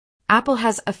Apple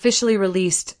has officially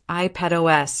released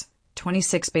iPadOS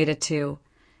 26 Beta 2,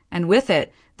 and with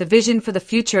it, the vision for the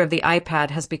future of the iPad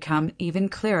has become even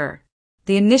clearer.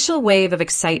 The initial wave of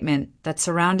excitement that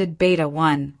surrounded Beta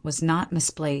 1 was not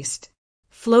misplaced.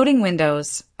 Floating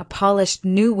windows, a polished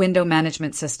new window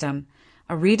management system,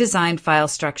 a redesigned file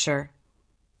structure,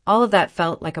 all of that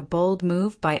felt like a bold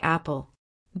move by Apple.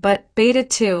 But Beta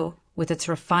 2, with its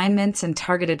refinements and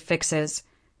targeted fixes,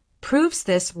 proves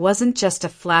this wasn't just a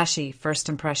flashy first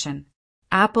impression.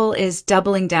 Apple is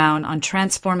doubling down on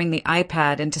transforming the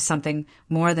iPad into something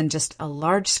more than just a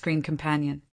large-screen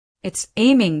companion. It's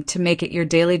aiming to make it your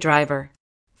daily driver.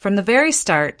 From the very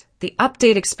start, the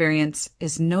update experience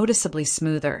is noticeably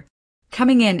smoother.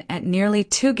 Coming in at nearly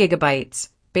 2 gigabytes,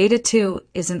 Beta 2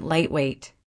 isn't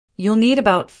lightweight. You'll need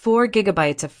about 4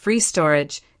 gigabytes of free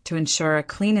storage to ensure a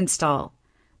clean install.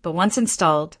 But once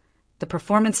installed, the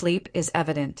performance leap is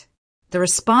evident. The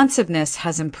responsiveness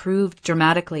has improved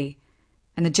dramatically,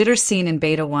 and the jitter seen in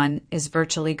Beta 1 is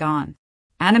virtually gone.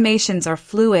 Animations are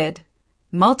fluid,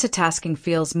 multitasking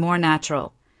feels more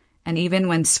natural, and even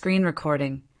when screen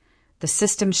recording, the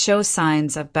system shows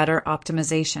signs of better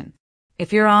optimization.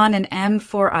 If you're on an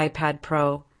M4 iPad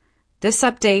Pro, this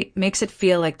update makes it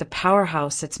feel like the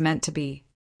powerhouse it's meant to be.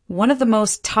 One of the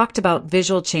most talked about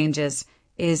visual changes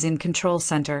is in Control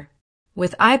Center.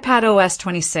 With iPadOS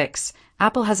 26,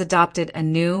 Apple has adopted a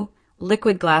new,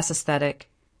 liquid glass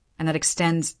aesthetic, and that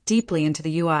extends deeply into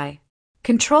the UI.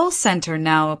 Control Center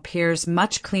now appears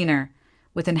much cleaner,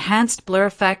 with enhanced blur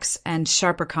effects and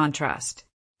sharper contrast.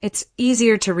 It's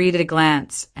easier to read at a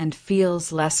glance and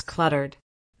feels less cluttered.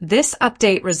 This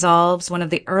update resolves one of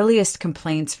the earliest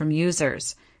complaints from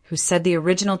users who said the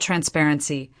original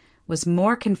transparency was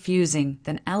more confusing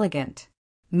than elegant.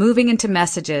 Moving into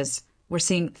Messages, we're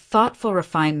seeing thoughtful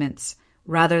refinements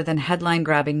rather than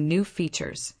headline-grabbing new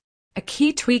features. A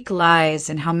key tweak lies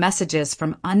in how messages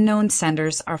from unknown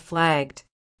senders are flagged.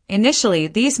 Initially,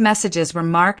 these messages were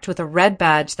marked with a red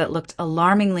badge that looked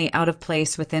alarmingly out of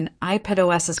place within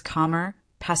iPadOS's calmer,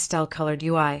 pastel-colored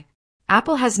UI.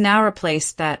 Apple has now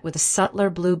replaced that with a subtler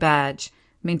blue badge,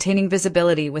 maintaining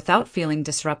visibility without feeling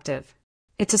disruptive.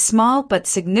 It's a small but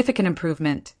significant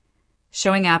improvement,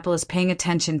 showing Apple is paying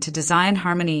attention to design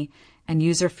harmony and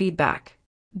user feedback.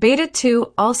 Beta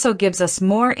 2 also gives us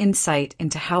more insight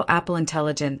into how Apple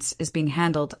Intelligence is being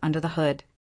handled under the hood.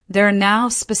 There are now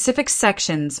specific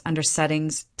sections under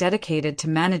Settings dedicated to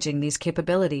managing these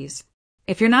capabilities.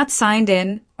 If you're not signed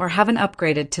in or haven't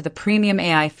upgraded to the premium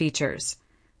AI features,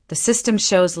 the system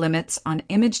shows limits on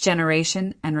image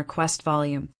generation and request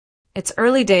volume. It's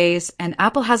early days, and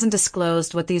Apple hasn't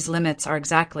disclosed what these limits are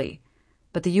exactly,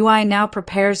 but the UI now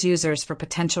prepares users for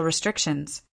potential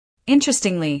restrictions.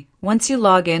 Interestingly, once you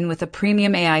log in with a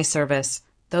premium AI service,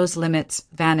 those limits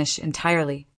vanish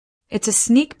entirely. It's a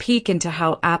sneak peek into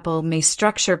how Apple may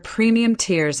structure premium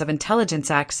tiers of intelligence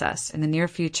access in the near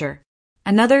future.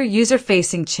 Another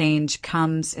user-facing change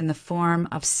comes in the form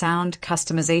of sound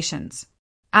customizations.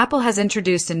 Apple has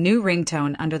introduced a new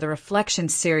ringtone under the Reflection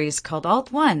series called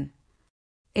Alt-1.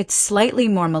 It's slightly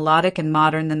more melodic and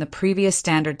modern than the previous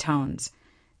standard tones,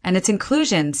 and its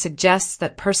inclusion suggests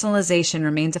that personalization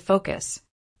remains a focus.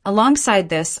 Alongside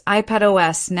this,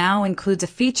 iPadOS now includes a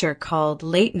feature called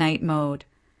Late Night Mode,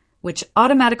 which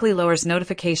automatically lowers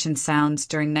notification sounds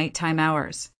during nighttime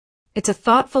hours. It's a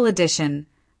thoughtful addition,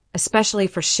 especially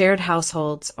for shared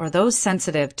households or those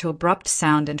sensitive to abrupt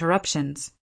sound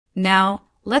interruptions. Now,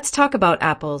 let's talk about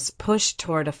Apple's push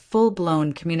toward a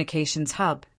full-blown communications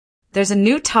hub. There's a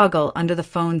new toggle under the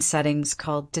phone settings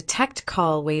called Detect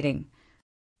Call Waiting.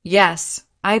 Yes,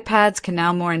 iPads can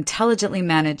now more intelligently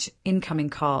manage incoming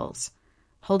calls,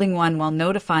 holding one while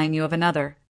notifying you of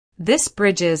another. This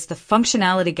bridges the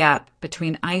functionality gap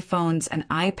between iPhones and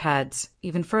iPads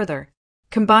even further.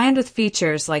 Combined with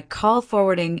features like call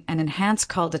forwarding and enhanced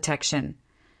call detection,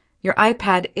 your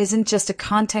iPad isn't just a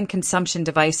content consumption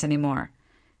device anymore.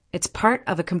 It's part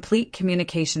of a complete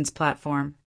communications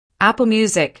platform. Apple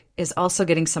Music is also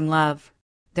getting some love.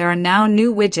 There are now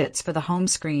new widgets for the home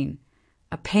screen,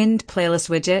 a pinned playlist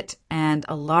widget and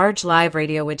a large live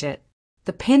radio widget.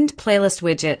 The pinned playlist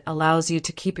widget allows you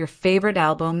to keep your favorite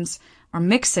albums or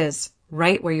mixes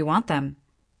right where you want them.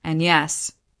 And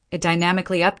yes, it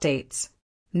dynamically updates.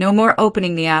 No more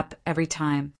opening the app every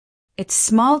time. It's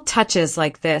small touches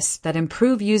like this that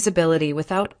improve usability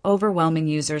without overwhelming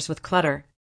users with clutter.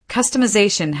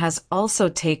 Customization has also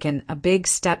taken a big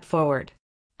step forward.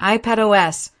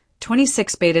 iPadOS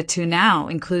 26 Beta 2 now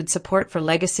includes support for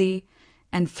legacy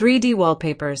and 3D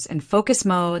wallpapers in focus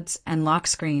modes and lock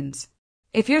screens.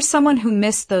 If you're someone who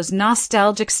missed those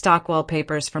nostalgic stock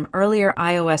wallpapers from earlier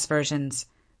iOS versions,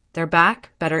 They're back,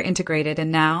 better integrated,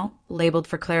 and now labeled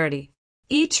for clarity.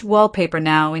 Each wallpaper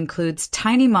now includes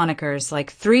tiny monikers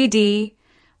like 3D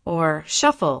or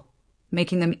Shuffle,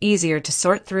 making them easier to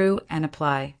sort through and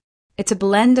apply. It's a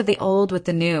blend of the old with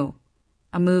the new,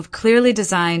 a move clearly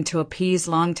designed to appease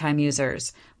longtime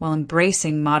users while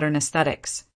embracing modern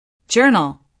aesthetics.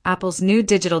 Journal, Apple's new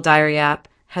digital diary app,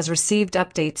 has received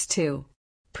updates too.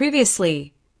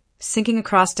 Previously, syncing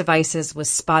across devices was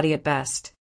spotty at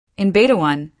best. In Beta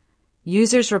 1,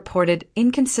 users reported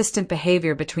inconsistent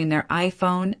behavior between their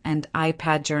iPhone and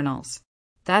iPad journals.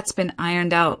 That's been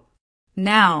ironed out.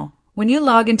 Now, when you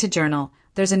log into Journal,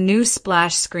 there's a new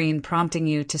splash screen prompting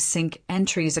you to sync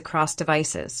entries across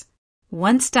devices.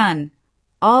 Once done,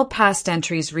 all past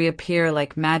entries reappear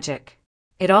like magic.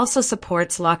 It also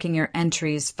supports locking your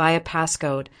entries via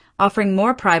passcode, offering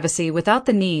more privacy without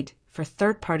the need for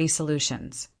third-party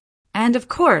solutions. And of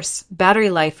course, battery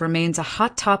life remains a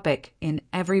hot topic in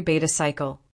every beta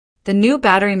cycle. The new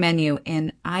battery menu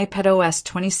in iPadOS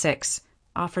 26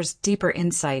 offers deeper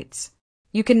insights.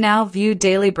 You can now view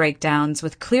daily breakdowns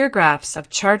with clear graphs of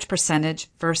charge percentage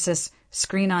versus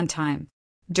screen on time.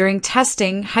 During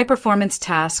testing, high-performance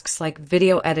tasks like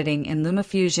video editing in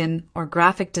LumaFusion or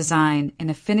graphic design in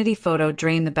Affinity Photo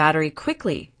drain the battery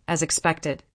quickly, as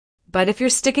expected. But if you're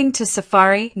sticking to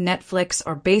Safari, Netflix,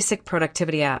 or basic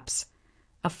productivity apps,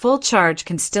 a full charge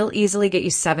can still easily get you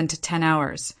 7 to 10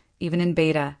 hours, even in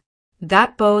beta.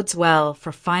 That bodes well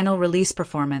for final release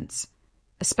performance,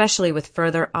 especially with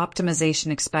further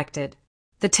optimization expected.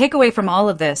 The takeaway from all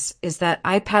of this is that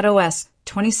iPadOS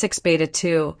 26 Beta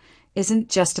 2 isn't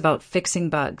just about fixing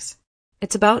bugs.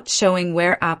 It's about showing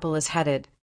where Apple is headed.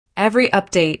 Every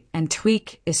update and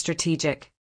tweak is strategic.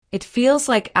 It feels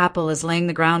like Apple is laying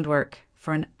the groundwork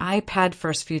for an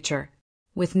iPad-first future.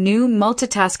 With new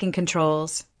multitasking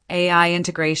controls, AI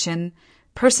integration,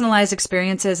 personalized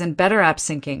experiences, and better app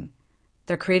syncing,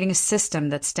 they're creating a system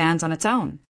that stands on its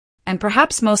own. And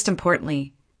perhaps most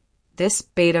importantly, this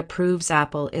beta proves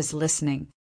Apple is listening.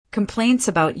 Complaints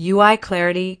about UI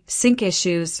clarity, sync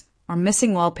issues, or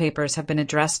missing wallpapers have been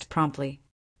addressed promptly.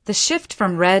 The shift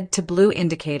from red to blue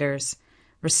indicators,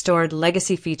 restored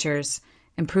legacy features,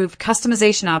 improved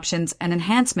customization options, and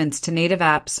enhancements to native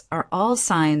apps are all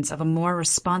signs of a more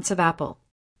responsive Apple.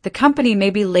 The company may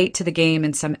be late to the game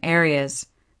in some areas,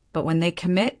 but when they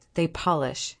commit, they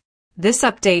polish. This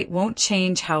update won't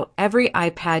change how every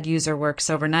iPad user works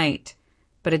overnight,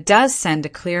 but it does send a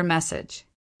clear message.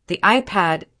 The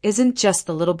iPad isn't just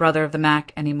the little brother of the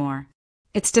Mac anymore.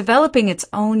 It's developing its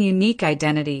own unique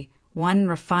identity, one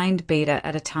refined beta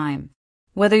at a time.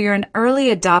 Whether you're an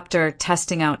early adopter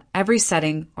testing out every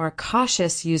setting or a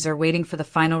cautious user waiting for the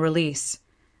final release,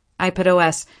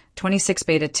 iPadOS 26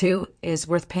 Beta 2 is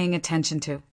worth paying attention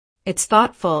to. It's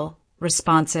thoughtful,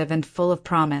 responsive, and full of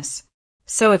promise.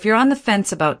 So if you're on the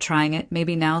fence about trying it,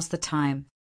 maybe now's the time.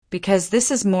 Because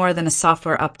this is more than a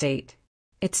software update.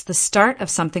 It's the start of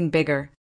something bigger.